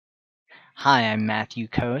Hi, I'm Matthew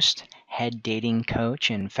Coast, head dating coach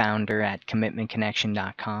and founder at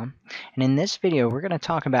commitmentconnection.com. And in this video, we're going to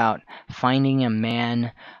talk about finding a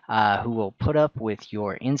man who will put up with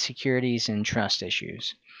your insecurities and trust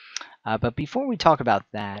issues. But before we talk about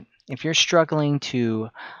that, if you're struggling to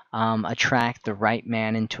attract the right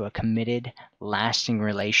man into a committed, lasting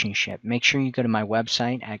relationship, make sure you go to my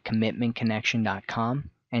website at commitmentconnection.com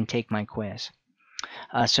and take my quiz.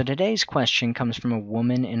 So today's question comes from a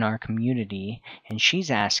woman in our community, and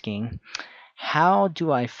she's asking, how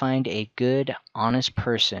do I find a good, honest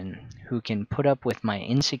person who can put up with my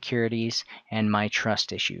insecurities and my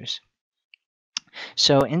trust issues?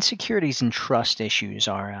 So insecurities and trust issues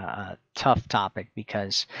are a tough topic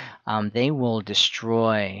because they will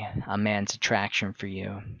destroy a man's attraction for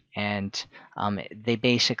you, and they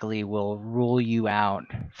basically will rule you out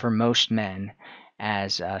for most men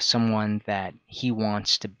as someone that he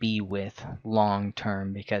wants to be with long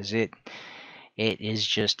term, because it is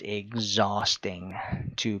just exhausting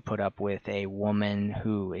to put up with a woman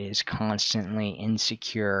who is constantly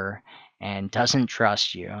insecure and doesn't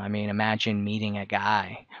trust you. I mean, imagine meeting a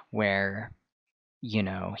guy where, you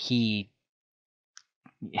know, he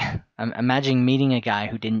imagine meeting a guy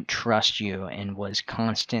who didn't trust you and was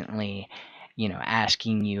constantly,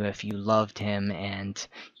 asking you if you loved him and,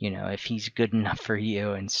 if he's good enough for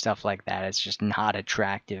you and stuff like that. It's just not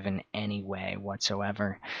attractive in any way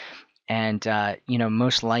whatsoever. And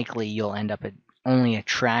most likely you'll end up only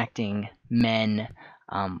attracting men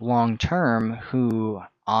long term who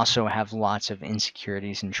also have lots of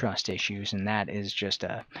insecurities and trust issues, and that is just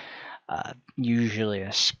usually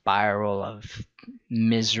a spiral of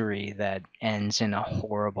misery that ends in a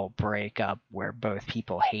horrible breakup where both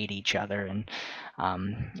people hate each other. And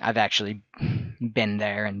I've actually been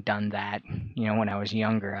there and done that. When I was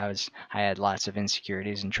younger, I had lots of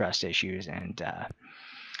insecurities and trust issues, and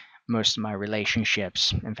most of my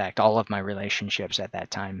relationships, in fact, all of my relationships at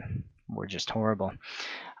that time, were just horrible.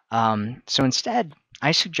 So instead,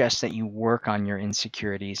 I suggest that you work on your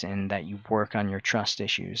insecurities and that you work on your trust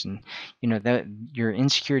issues. And your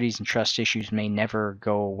insecurities and trust issues may never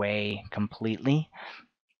go away completely,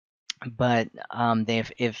 but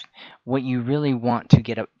if what you really want to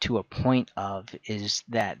get up to a point of is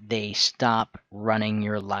that they stop running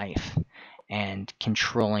your life and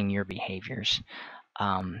controlling your behaviors,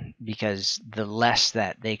 because the less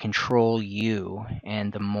that they control you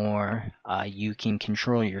and the more you can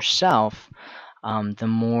control yourself, the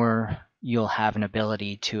more you'll have an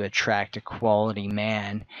ability to attract a quality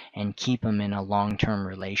man and keep him in a long-term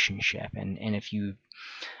relationship. And if you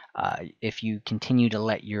continue to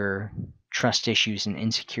let your trust issues and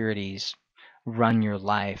insecurities run your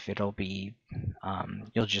life,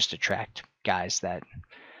 you'll just attract guys that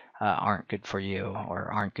aren't good for you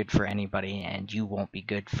or aren't good for anybody, and you won't be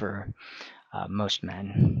good for most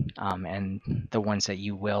men. And the ones that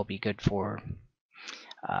you will be good for,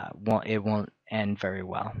 it won't end very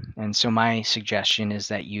well. And so my suggestion is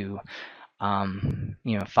that you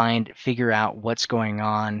figure out what's going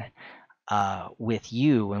on with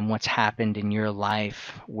you and what's happened in your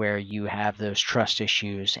life where you have those trust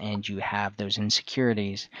issues and you have those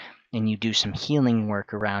insecurities, and you do some healing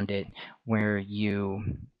work around it where you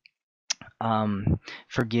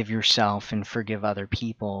forgive yourself and forgive other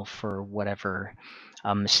people for whatever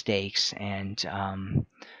mistakes and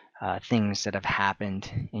things that have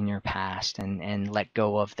happened in your past, and let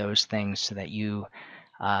go of those things so that you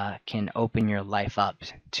can open your life up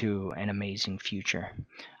to an amazing future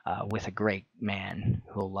with a great man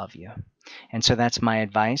who will love you. And so that's my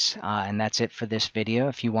advice, and that's it for this video.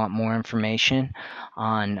 If you want more information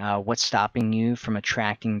on what's stopping you from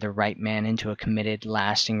attracting the right man into a committed,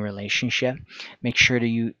 lasting relationship, make sure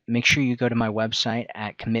you go to my website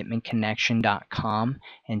at commitmentconnection.com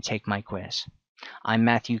and take my quiz. I'm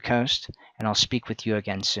Matthew Coast, and I'll speak with you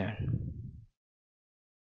again soon.